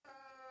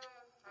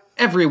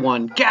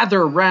Everyone, gather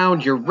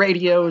around your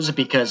radios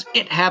because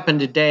It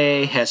Happened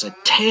Today has a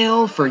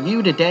tale for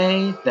you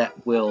today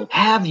that will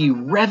have you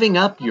revving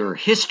up your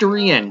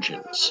history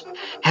engines.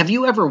 Have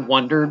you ever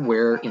wondered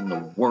where in the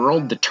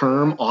world the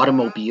term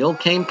automobile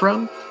came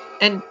from?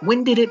 And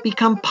when did it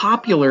become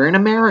popular in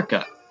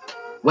America?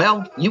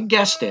 Well, you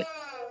guessed it.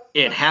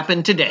 It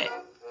happened today.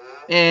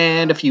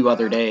 And a few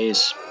other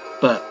days,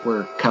 but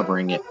we're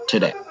covering it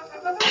today.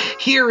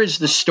 Here is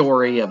the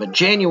story of a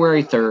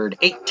January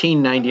 3rd,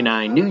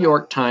 1899 New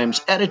York Times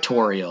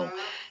editorial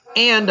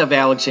and of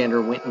Alexander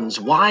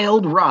Winton's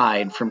wild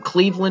ride from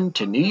Cleveland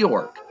to New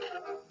York,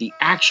 the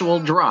actual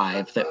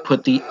drive that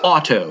put the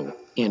auto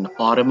in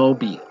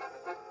automobile.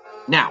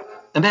 Now,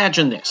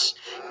 imagine this.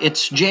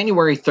 It's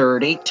January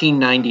 3rd,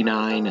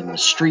 1899, and the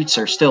streets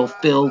are still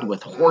filled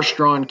with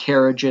horse-drawn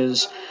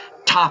carriages,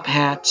 top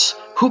hats,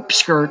 hoop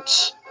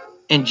skirts,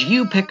 and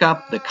you pick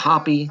up the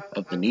copy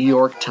of the New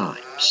York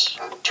Times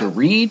to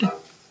read,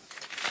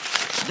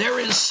 "There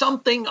is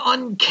something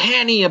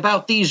uncanny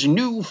about these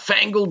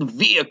newfangled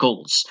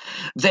vehicles.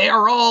 They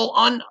are all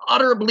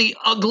unutterably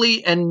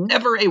ugly, and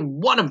never a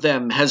one of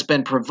them has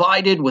been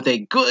provided with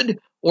a good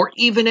or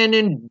even an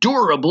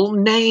endurable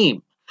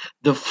name.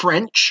 The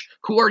French,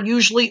 who are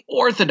usually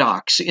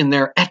orthodox in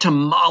their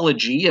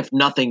etymology, if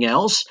nothing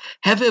else,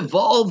 have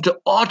evolved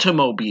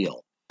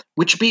automobile,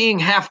 which being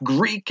half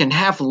Greek and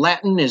half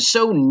Latin is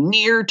so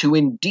near to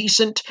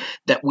indecent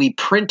that we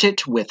print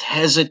it with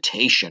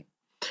hesitation,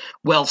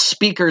 while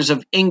speakers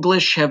of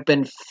English have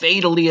been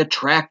fatally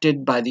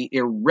attracted by the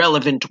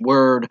irrelevant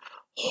word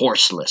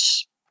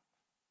horseless."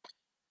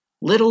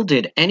 Little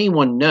did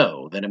anyone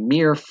know that a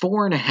mere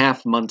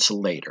 4.5 months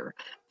later,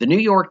 the New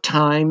York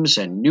Times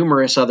and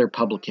numerous other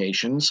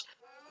publications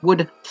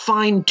would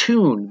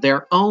fine-tune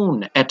their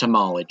own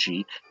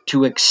etymology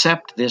to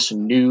accept this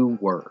new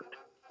word.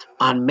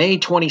 On May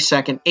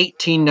 22nd,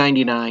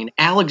 1899,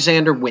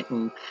 Alexander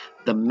Winton,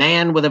 the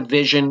man with a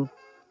vision,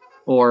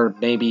 or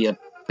maybe a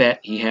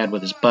bet he had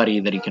with his buddy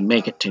that he can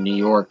make it to New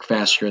York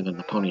faster than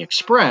the Pony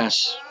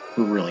Express,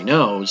 who really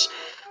knows,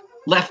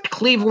 left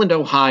Cleveland,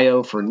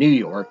 Ohio for New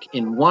York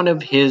in one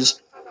of his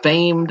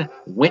famed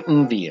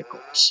Winton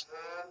vehicles.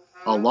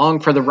 Along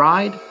for the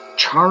ride,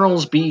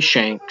 Charles B.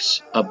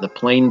 Shanks of the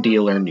Plain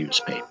Dealer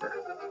newspaper.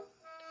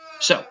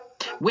 So,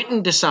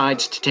 Winton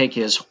decides to take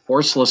his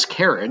horseless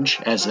carriage,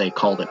 as they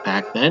called it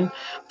back then,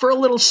 for a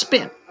little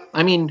spin.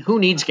 I mean, who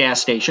needs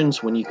gas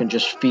stations when you can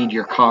just feed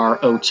your car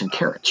oats and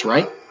carrots,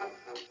 right?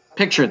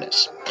 Picture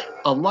this.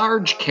 A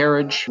large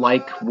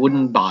carriage-like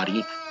wooden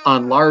body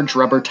on large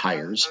rubber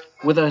tires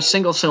with a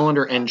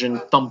single-cylinder engine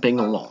thumping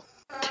along.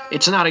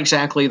 It's not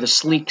exactly the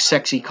sleek,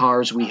 sexy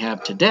cars we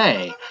have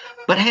today,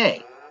 but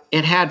hey,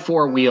 it had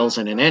 4 wheels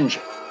and an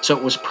engine, so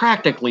it was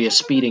practically a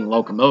speeding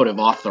locomotive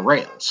off the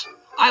rails.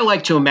 I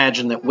like to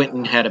imagine that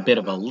Winton had a bit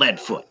of a lead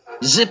foot,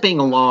 zipping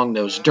along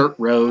those dirt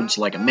roads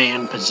like a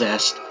man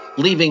possessed,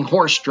 leaving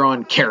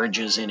horse-drawn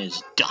carriages in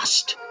his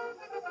dust.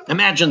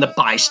 Imagine the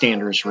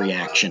bystanders'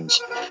 reactions.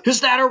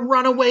 Is that a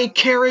runaway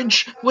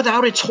carriage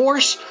without its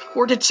horse,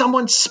 or did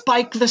someone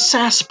spike the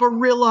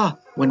sarsaparilla?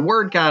 When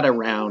word got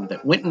around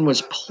that Winton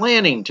was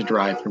planning to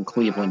drive from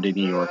Cleveland to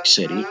New York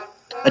City,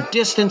 a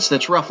distance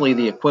that's roughly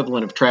the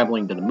equivalent of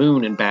traveling to the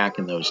moon and back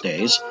in those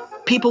days,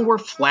 people were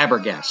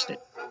flabbergasted.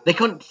 They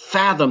couldn't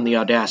fathom the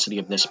audacity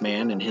of this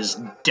man and his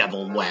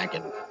devil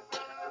wagon.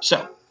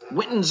 So,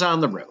 Winton's on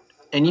the road,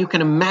 and you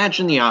can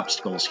imagine the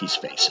obstacles he's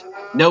facing.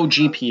 No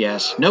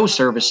GPS, no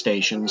service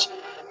stations,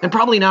 and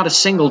probably not a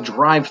single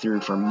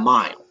drive-through for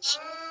miles.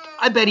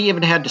 I bet he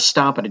even had to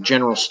stop at a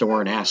general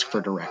store and ask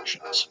for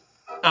directions.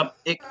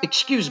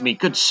 Excuse me,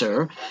 good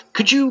sir,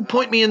 could you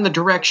point me in the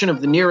direction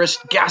of the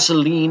nearest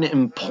gasoline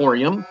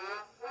emporium?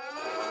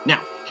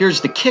 Now,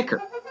 here's the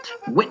kicker.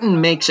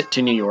 Winton makes it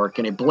to New York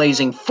in a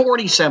blazing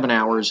 47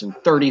 hours and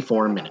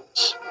 34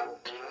 minutes.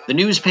 The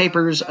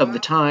newspapers of the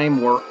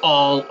time were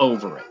all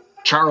over it.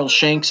 Charles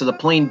Shanks of the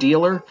Plain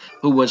Dealer,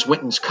 who was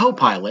Winton's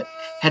co-pilot,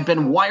 had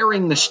been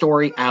wiring the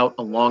story out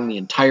along the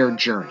entire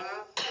journey.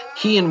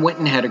 He and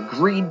Winton had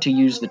agreed to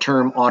use the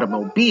term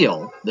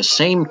automobile, the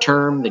same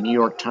term the New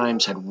York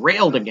Times had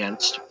railed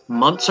against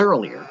months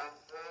earlier,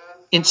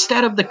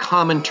 instead of the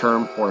common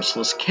term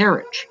horseless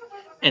carriage.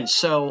 And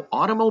so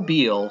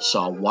automobile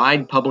saw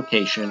wide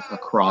publication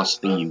across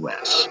the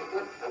U.S.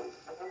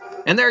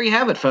 And there you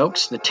have it,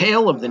 folks, the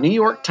tale of the New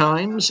York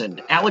Times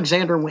and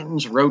Alexander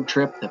Winton's road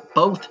trip that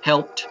both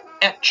helped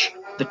etch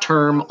the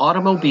term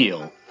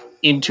automobile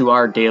into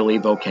our daily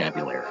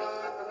vocabulary.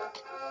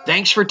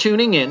 Thanks for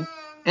tuning in,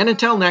 and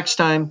until next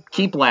time,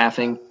 keep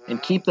laughing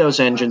and keep those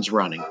engines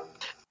running,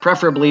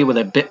 preferably with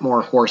a bit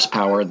more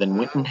horsepower than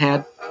Winton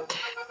had.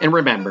 And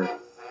remember,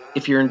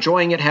 if you're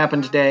enjoying It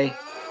Happened Today,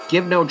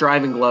 give no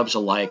driving gloves a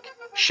like,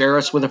 share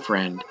us with a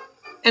friend,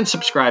 and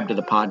subscribe to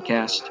the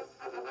podcast.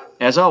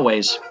 As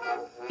always,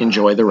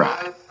 enjoy the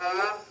ride.